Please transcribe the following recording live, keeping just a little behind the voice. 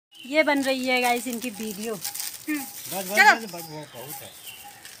ये बन रही है गाइस इनकी वीडियो।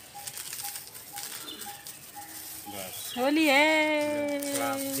 होली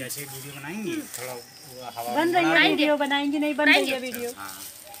है, जैसे वीडियो बनाएंगी थोड़ा हवा बन रही है वीडियो, बनाएंगी नहीं बन रही है वीडियो।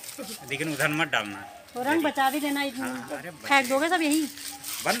 लेकिन उधर मत डालना और रंग बचा भी देना, फेंक दोगे सब यही।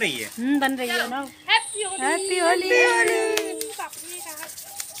 बन रही है बन रही है ना। हैप्पी होली।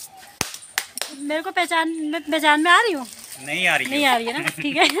 मेरे को पहचान में आ रही हूँ? नहीं आ रही है ना,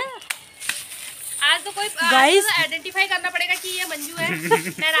 ठीक है। आज तो कोई गाइस आइडेंटिफाई करना पड़ेगा कि ये मंजू है,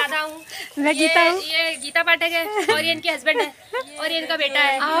 मैं राधा हूँ, मैं गीता हूँ, ये गीता पाठक है, और ये इनके हस्बैंड है, और ये इनका बेटा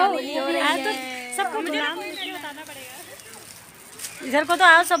है। तो सबको बताना पड़ेगा। इधर को तो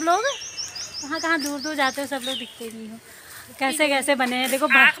आओ सब लोग, कहाँ दूर दूर जाते हो, सब लोग दिखते नहीं हो। कैसे कैसे बने हैं देखो।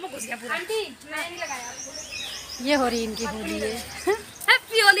 ये हो रही इनकी होली है।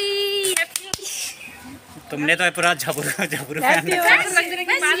 हैप्पी होली। तुमने तो पूरा झबरू जरूरत ही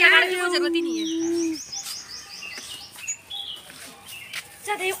नहीं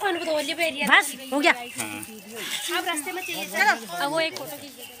है। बस हो गया। अब रास्ते में चाहिए, चलो अब वो एक फोटो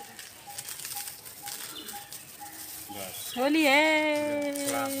खींच। होली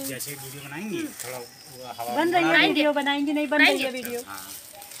है, जैसे वीडियो बनाएंगी थोड़ा हवा बन रही है वीडियो, बनाएंगी नहीं बन रही है वीडियो।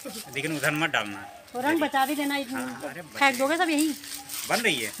 लेकिन उधर मत डालना, और रंग बचा भी देना, फेंक दोगे सब यही। बन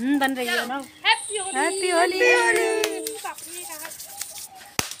रही है बन रही है ना। हैप्पी होली।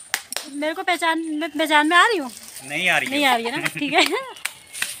 मेरे को पहचान में आ रही हूँ? नहीं आ रही है ना, ठीक है।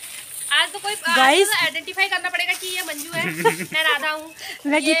 आज तो कोई आइडेंटिफाई करना पड़ेगा कि ये मंजू है, मैं राधा हूँ,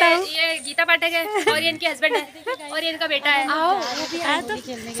 मैं गीता हूँ, ये गीता पाठक है, और ये इनके हस्बैंड है, और ये इनका बेटा है। तो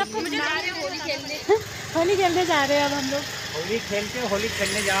सबको होली खेलने जा रहे हैं अब हम लोग। होली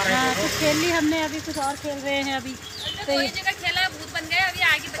खेलने जा रहे हैं। कुछ खेल ली हमने, अभी कुछ और खेल रहे हैं। अभी तो ये जगह खेला, भूत बन गए, अभी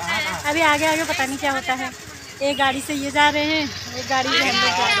आगे बचा है। अभी आगे पता नहीं क्या होता है। एक गाड़ी से ये जा रहे हैं, एक गाड़ी से हम लोग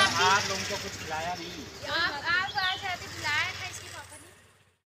जा रहे हैं। आप लोगों को कुछ खिलाया नहीं। आप आज अभी बुलाया था इसके पापा ने।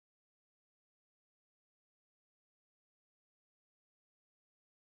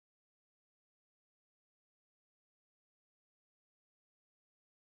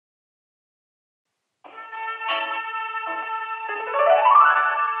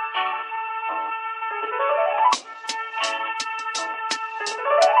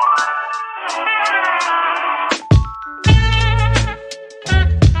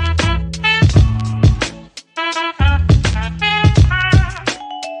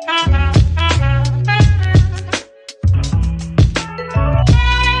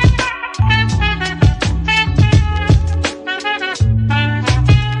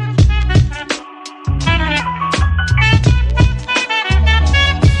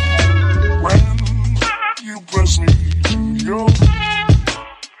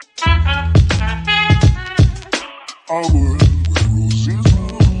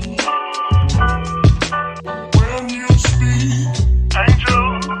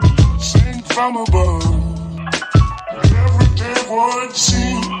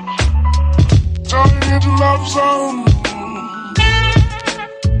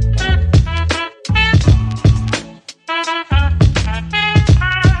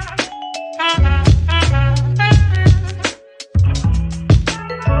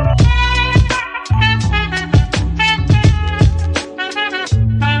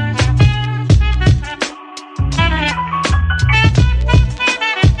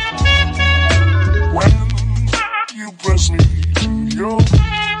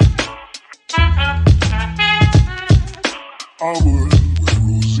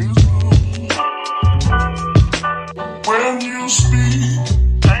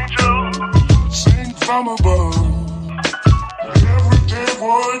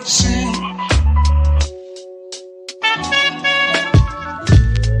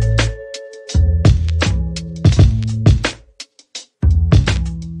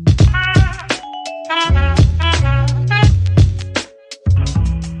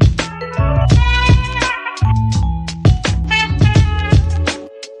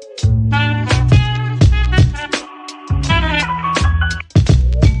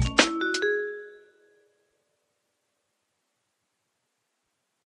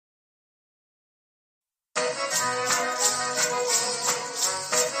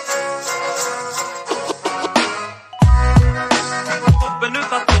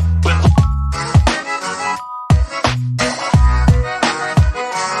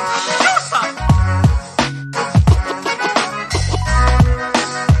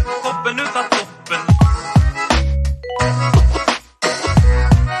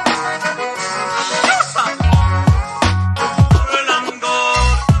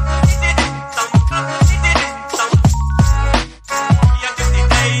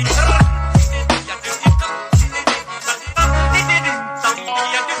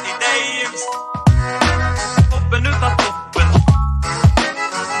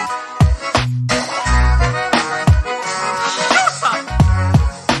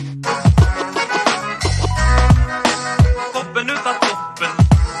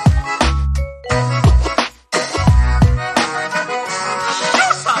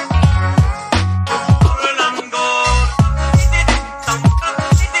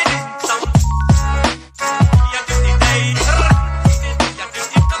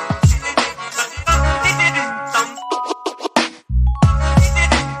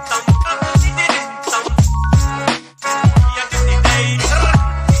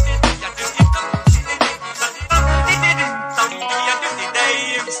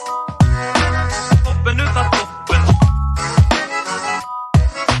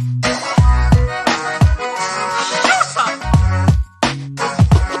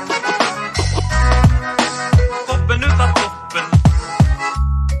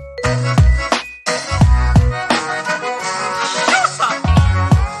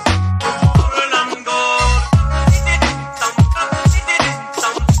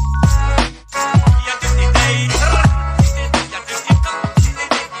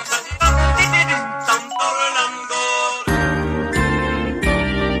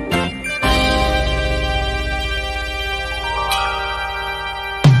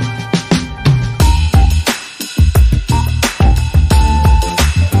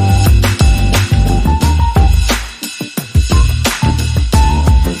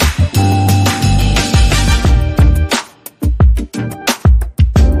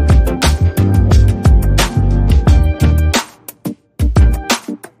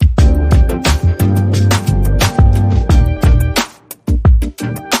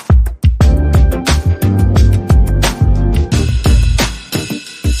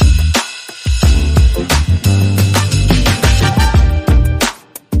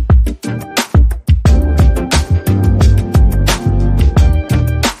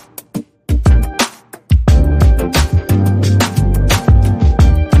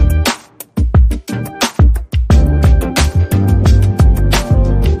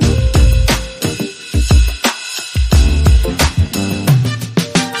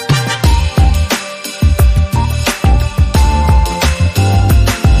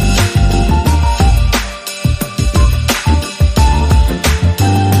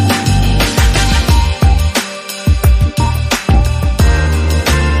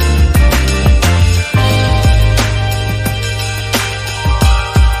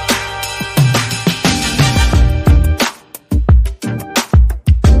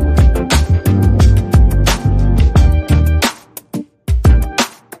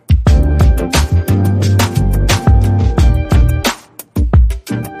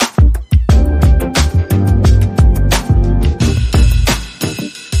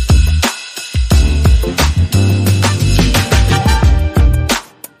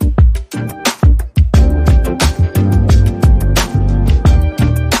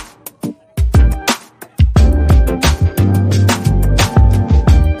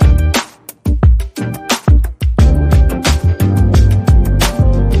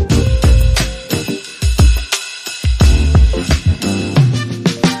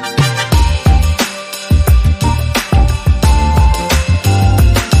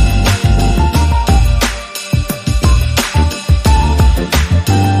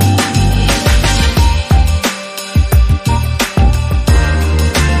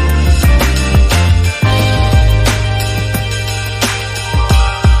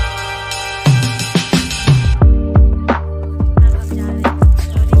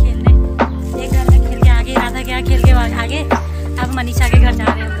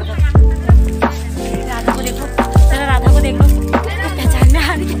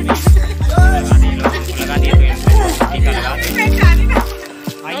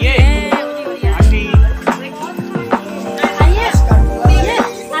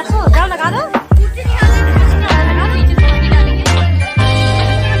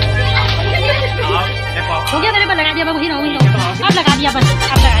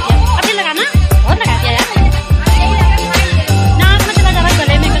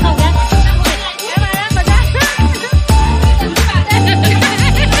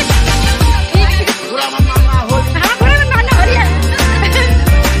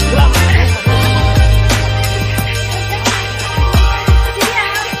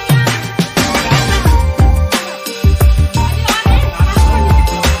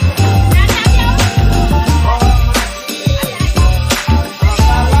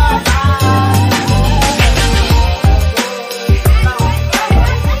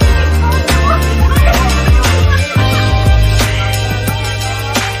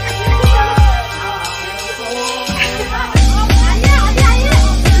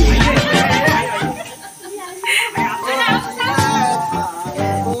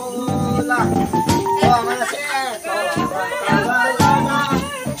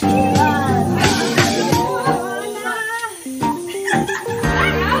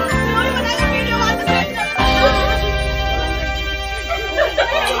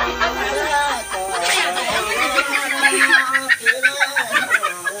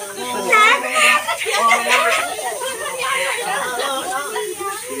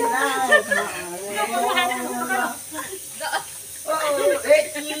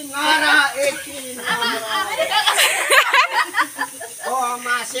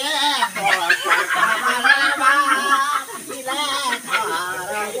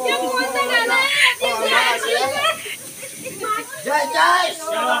 जय जय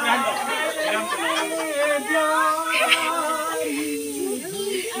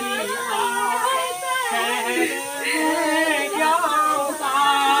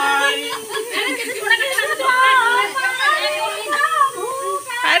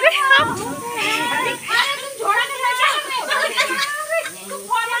अरे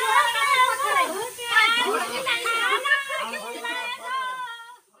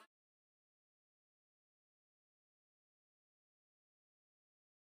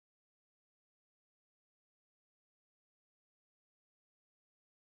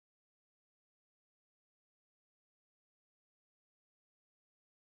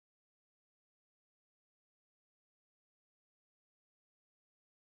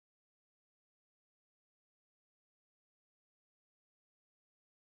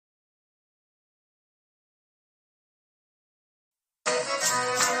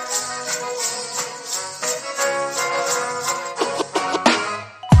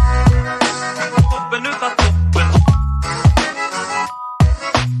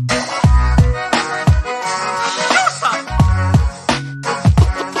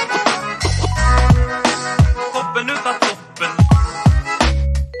Toppen utav toppen.